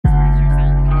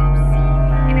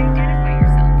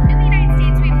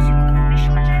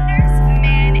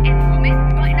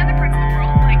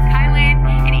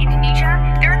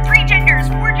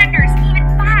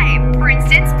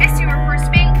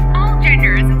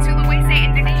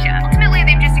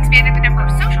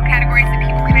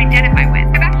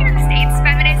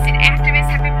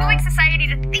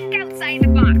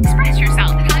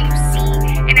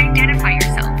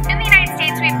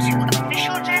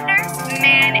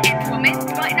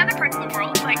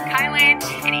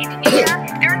Thailand and Indonesia,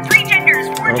 there are 3 genders,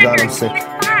 4 genders, even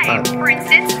 5. For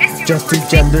instance, this just 2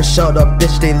 genders, shut up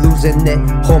bitch, they losing it.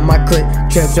 Hold my clit,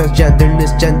 transgender,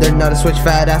 misgender, not a switch,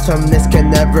 fat ass feminist can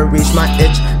never reach my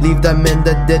itch. Leave them in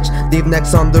the ditch, leave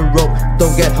necks on the rope.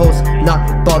 Don't get hoes,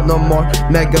 not bald no more.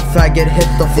 Mega faggot hit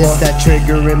the floor. It's that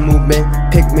triggering movement,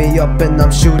 pick me up and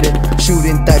I'm shooting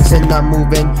thoughts and I'm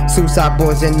moving. Suicide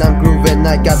boys and I'm grooving.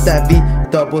 I got that V,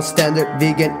 double standard,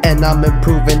 vegan and I'm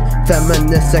improving.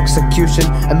 Feminist execution,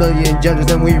 a million genders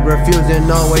and we refusing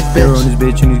always bitch. Daryl on his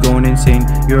bitch and he's going insane.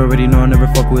 You already know I never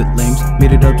fuck with lames.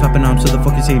 Made it up top and I'm still the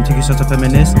fucking same. Taking shots at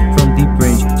feminists from deep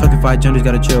range. Talking 5 genders,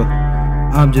 gotta chill.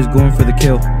 I'm just going for the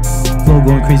kill. Flow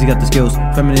going crazy, got the skills.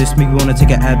 Feminists make me wanna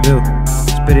take an Advil.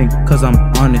 Spitting cause I'm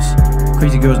honest.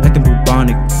 Crazy girls acting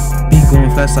bubonic. Beat going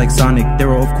fast like Sonic.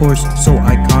 Daryl of course, so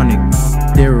iconic.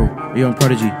 Daryl, a young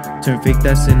prodigy. Turn fake,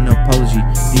 that's an apology.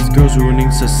 These girls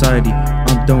ruining society.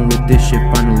 I'm done with this shit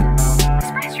finally.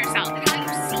 Express yourself how you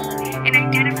see and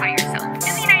identify yourself. In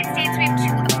the United States, we have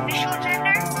 2 official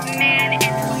genders, man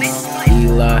and woman.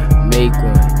 Eli, make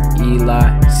one.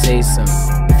 Eli, say some.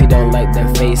 If you don't like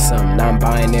them, face some.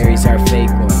 Non-binaries are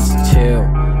fake ones. Chill,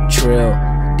 trill,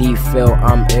 deep feel,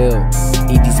 I'm ill.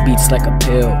 Eat these beats like a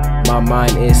pill. My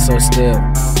mind is so still.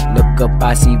 Look up,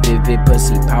 I see vivid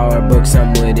pussy. Power books,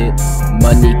 I'm with it.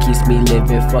 Money keeps me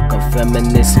living. Fuck a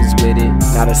feminist who's with it.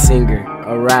 Not a singer,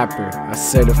 a rapper, a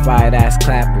certified ass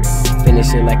clapper.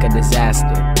 Finish it like a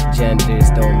disaster. Genders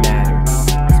don't matter.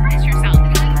 Express yourself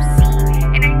how you see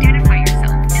and identify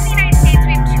yourself. In the United States,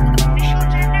 we have 2 official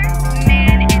genders,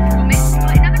 man and woman.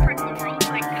 But in other parts of the world,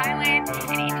 like Thailand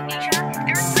and Indonesia,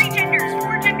 there are 3 genders,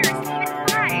 4 genders, even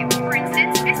 5. For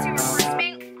instance, Isu refers to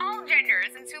being all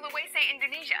genders in Sulawesi,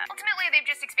 Indonesia.